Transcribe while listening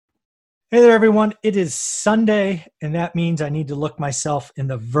Hey there, everyone. It is Sunday, and that means I need to look myself in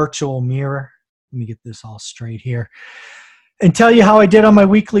the virtual mirror. Let me get this all straight here and tell you how I did on my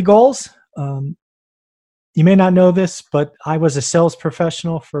weekly goals. You may not know this, but I was a sales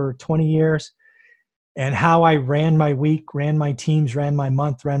professional for 20 years, and how I ran my week, ran my teams, ran my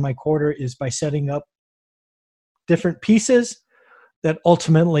month, ran my quarter is by setting up different pieces that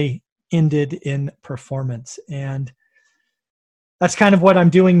ultimately ended in performance. And that's kind of what I'm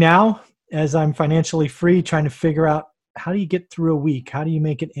doing now as I'm financially free, trying to figure out how do you get through a week? How do you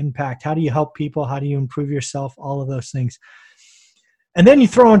make an impact? How do you help people? How do you improve yourself? All of those things. And then you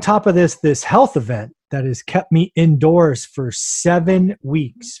throw on top of this health event that has kept me indoors for 7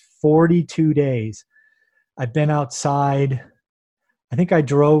 weeks, 42 days. I've been outside. I think I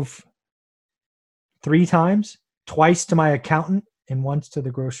drove 3 times, twice to my accountant and once to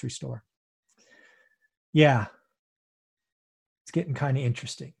the grocery store. Yeah, it's getting kind of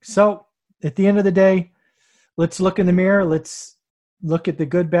interesting. So at the end of the day, let's look in the mirror. Let's look at the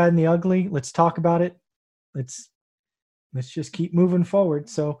good, bad, and the ugly. Let's talk about it. Let's just keep moving forward.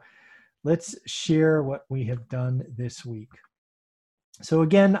 So let's share what we have done this week. So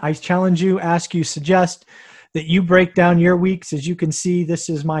again, I challenge you, ask you, suggest that you break down your weeks. As you can see, this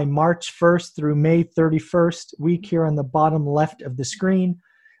is my March 1st through May 31st week here on the bottom left of the screen.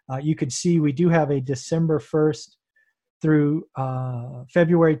 You can see we do have a December 1st through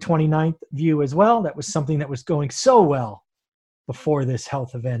February 29th view as well. That was something that was going so well before this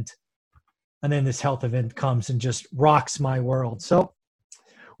health event. And then this health event comes and just rocks my world. So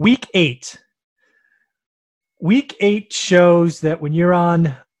week 8. Week 8 shows that when you're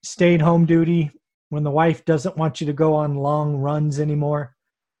on stay-at-home duty, when the wife doesn't want you to go on long runs anymore,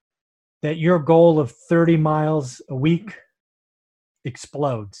 that your goal of 30 miles a week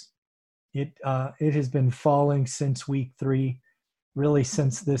explodes. It has been falling since week 3, really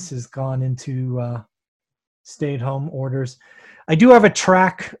since this has gone into stay-at-home orders. I do have a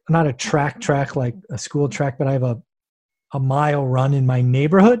track, not a track like a school track, but I have a mile run in my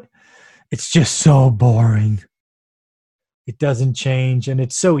neighborhood. It's just so boring. It doesn't change, and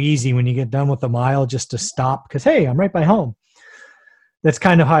it's so easy when you get done with a mile just to stop because, hey, I'm right by home. That's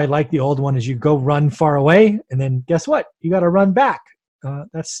kind of how I like the old one is you go run far away, and then guess what? You got to run back.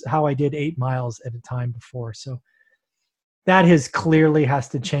 That's how I did 8 miles at a time before. So that clearly has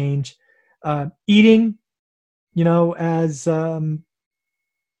to change. Eating, as, I'm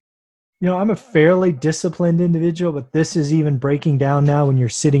a fairly disciplined individual, but this is even breaking down now when you're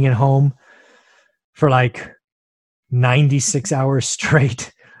sitting at home for like 96 hours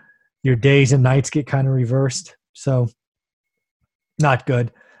straight. Your days and nights get kind of reversed. So not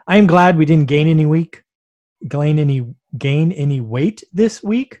good. I am glad we didn't gain any weight this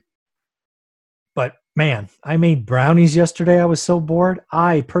week. But man, I made brownies yesterday. I was so bored.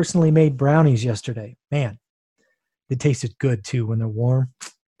 I personally made brownies yesterday. Man, they tasted good too when they're warm.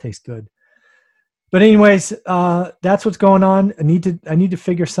 Tastes good. But anyways, that's what's going on. I need to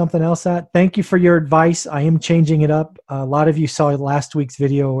figure something else out. Thank you for your advice. I am changing it up. A lot of you saw last week's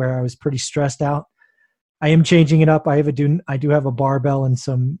video where I was pretty stressed out. I am changing it up. I do have a barbell and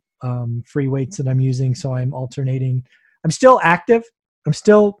some free weights that I'm using, so I'm alternating. I'm still active. I'm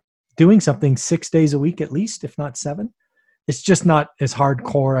still doing something 6 days a week at least, if not 7. It's just not as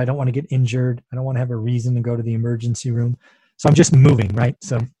hardcore. I don't want to get injured. I don't want to have a reason to go to the emergency room. So I'm just moving, right?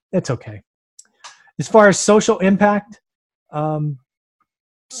 So it's okay. As far as social impact,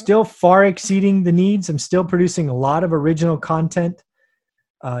 still far exceeding the needs. I'm still producing a lot of original content.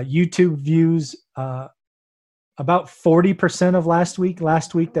 YouTube views, about 40% of last week.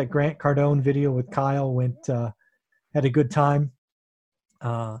 Last week, that Grant Cardone video with Kyle had a good time.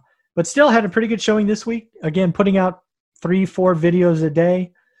 But still had a pretty good showing this week. Again, putting out 3-4 videos a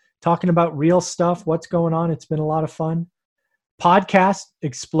day, talking about real stuff, what's going on. It's been a lot of fun. Podcast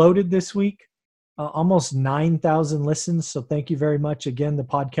exploded this week. Almost 9,000 listens. So thank you very much. Again, the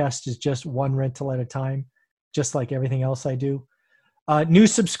podcast is just one rental at a time, just like everything else I do. New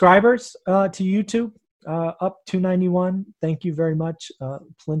subscribers to YouTube, up 291. Thank you very much.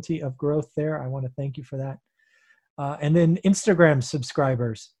 Plenty of growth there. I want to thank you for that. And then Instagram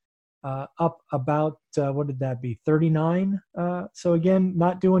subscribers, up about, what did that be? 39. So again,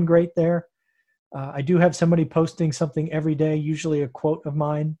 not doing great there. I do have somebody posting something every day, usually a quote of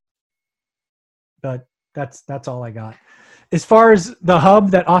mine. But that's all I got. As far as the hub,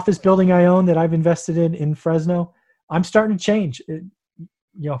 that office building I own that I've invested in Fresno, I'm starting to change.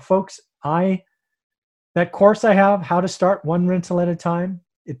 Folks, that course I have, how to start one rental at a time,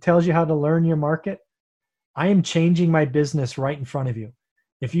 it tells you how to learn your market. I am changing my business right in front of you.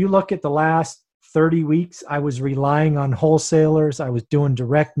 If you look at the last 30 weeks, I was relying on wholesalers. I was doing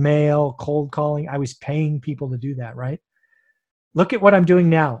direct mail, cold calling. I was paying people to do that, right? Look at what I'm doing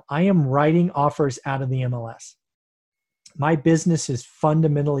now. I am writing offers out of the MLS. My business has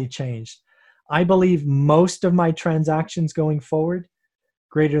fundamentally changed. I believe most of my transactions going forward,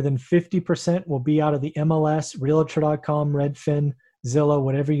 greater than 50%, will be out of the MLS, Realtor.com, Redfin, Zillow,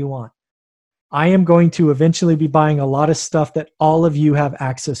 whatever you want. I am going to eventually be buying a lot of stuff that all of you have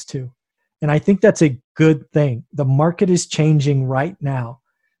access to. And I think that's a good thing. The market is changing right now,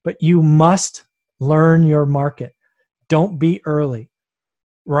 but you must learn your market. Don't be early.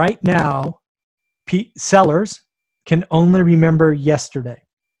 Right now, sellers can only remember yesterday.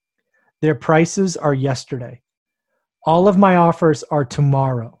 Their prices are yesterday. All of my offers are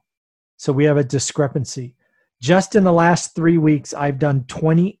tomorrow. So we have a discrepancy. Just in the last 3 weeks, I've done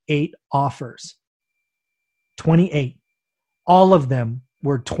 28 offers. 28. All of them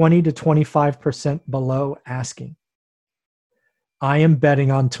were 20 to 25% below asking. I am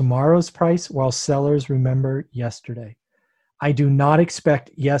betting on tomorrow's price while sellers remember yesterday. I do not expect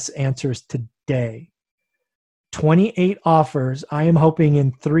yes answers today. 28 offers. I am hoping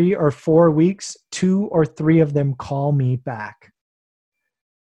in 3 or 4 weeks, 2 or 3 of them call me back.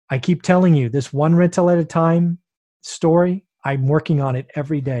 I keep telling you, this one rental at a time story, I'm working on it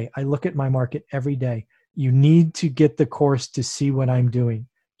every day. I look at my market every day. You need to get the course to see what I'm doing.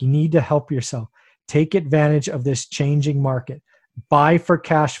 You need to help yourself. Take advantage of this changing market. Buy for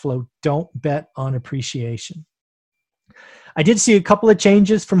cash flow. Don't bet on appreciation. I did see a couple of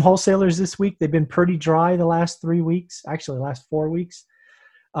changes from wholesalers this week. They've been pretty dry the last 3 weeks, actually the last 4 weeks.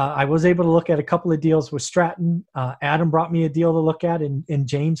 I was able to look at a couple of deals with Stratton. Adam brought me a deal to look at, and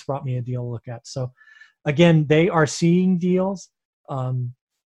James brought me a deal to look at. So again, they are seeing deals.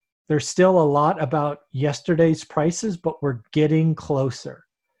 There's still a lot about yesterday's prices, but we're getting closer.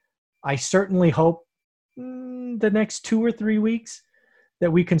 I certainly hope the next 2 or 3 weeks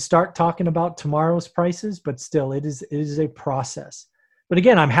that we can start talking about tomorrow's prices, but still it is a process. But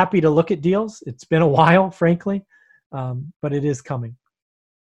again, I'm happy to look at deals. It's been a while, frankly, but it is coming.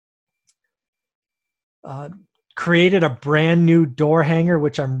 Created a brand new door hanger,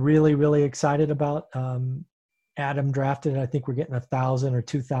 which I'm really, really excited about. Adam drafted it. I think we're getting 1,000 or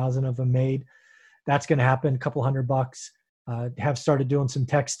 2,000 of them made. That's going to happen, a couple $100. Have started doing some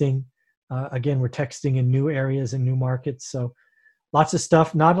texting. Again, we're texting in new areas and new markets. So lots of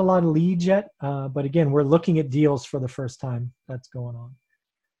stuff, not a lot of leads yet. But again, we're looking at deals for the first time. That's going on.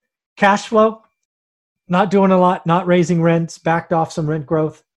 Cash flow, not doing a lot, not raising rents, backed off some rent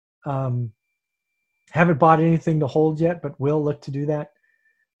growth. Haven't bought anything to hold yet, but will look to do that.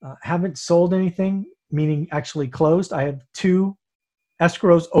 Haven't sold anything, meaning actually closed. I have 2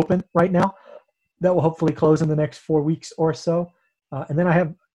 escrows open right now that will hopefully close in the next 4 weeks or so. And then I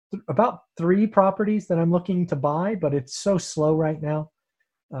have about 3 properties that I'm looking to buy, but it's so slow right now.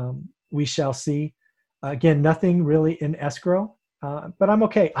 We shall see. Again, nothing really in escrow, but I'm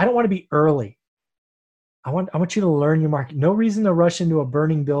okay. I don't want to be early. I want you to learn your market. No reason to rush into a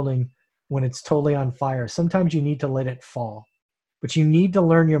burning building when it's totally on fire. Sometimes you need to let it fall, but you need to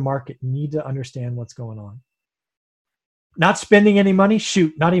learn your market. You need to understand what's going on. Not spending any money.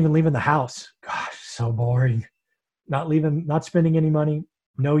 Shoot, not even leaving the house. Gosh, so boring. Not spending any money.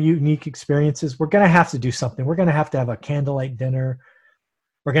 No unique experiences. We're going to have to do something. We're going to have a candlelight dinner.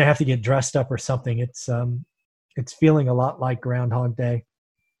 We're going to have to get dressed up or something. It's feeling a lot like Groundhog Day.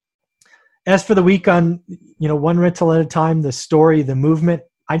 As for the week on, one rental at a time, the story, the movement,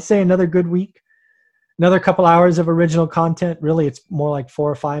 I'd say another good week. Another couple hours of original content. Really, it's more like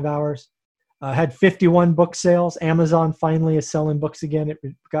 4 or 5 hours. Had 51 book sales. Amazon finally is selling books again. It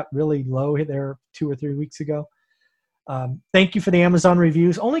got really low there 2 or 3 weeks ago. Thank you for the Amazon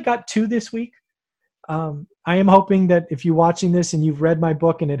reviews. Only got 2 this week. I am hoping that if you're watching this and you've read my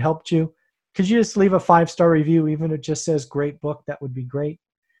book and it helped you, could you just leave a 5-star review, even if it just says great book? That would be great.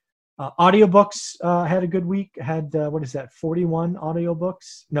 Audiobooks had a good week. Had, 41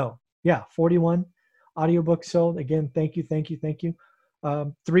 audiobooks? No. Yeah, 41 audiobooks sold. Again, thank you.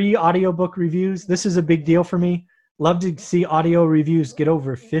 3 audiobook reviews. This is a big deal for me. Love to see audio reviews get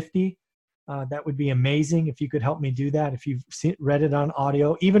over 50. That would be amazing if you could help me do that. If you've read it on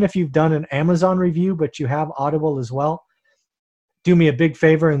audio, even if you've done an Amazon review, but you have Audible as well, do me a big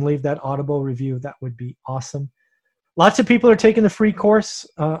favor and leave that Audible review. That would be awesome. Lots of people are taking the free course.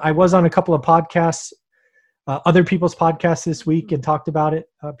 I was on a couple of podcasts, other people's podcasts this week, and talked about it.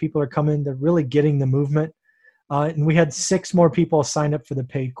 People are coming. They're really getting the movement. And we had 6 more people sign up for the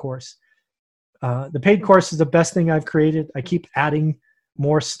paid course. The paid course is the best thing I've created. I keep adding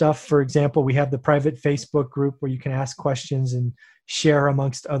more stuff. For example, we have the private Facebook group where you can ask questions and share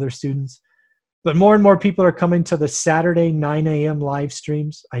amongst other students. But more and more people are coming to the Saturday 9 a.m. live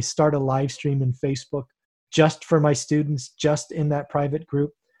streams. I start a live stream in Facebook just for my students, just in that private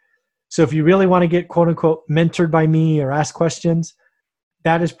group. So if you really want to get quote unquote mentored by me or ask questions,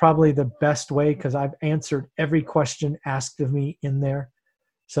 that is probably the best way, because I've answered every question asked of me in there.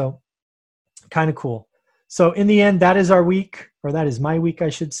 So kind of cool. So in the end, that is our week, or that is my week, I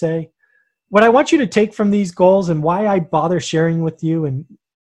should say. What I want you to take from these goals, and why I bother sharing with you and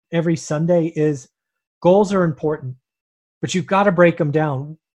every Sunday, is goals are important, but you've got to break them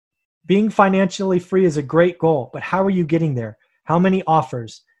down. Being financially free is a great goal, but how are you getting there? How many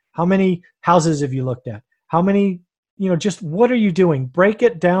offers? How many houses have you looked at? How many, just what are you doing? Break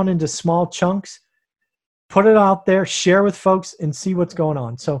it down into small chunks, put it out there, share with folks, and see what's going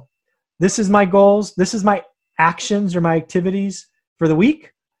on. So this is my goals. This is my actions or my activities for the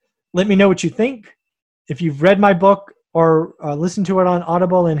week. Let me know what you think. If you've read my book or listened to it on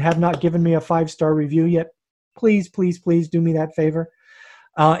Audible and have not given me a 5-star review yet, please, please, please do me that favor.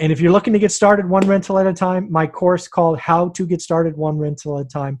 And if you're looking to get started one rental at a time, my course called How to Get Started One Rental at a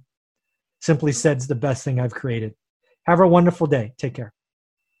Time, simply said, is the best thing I've created. Have a wonderful day. Take care.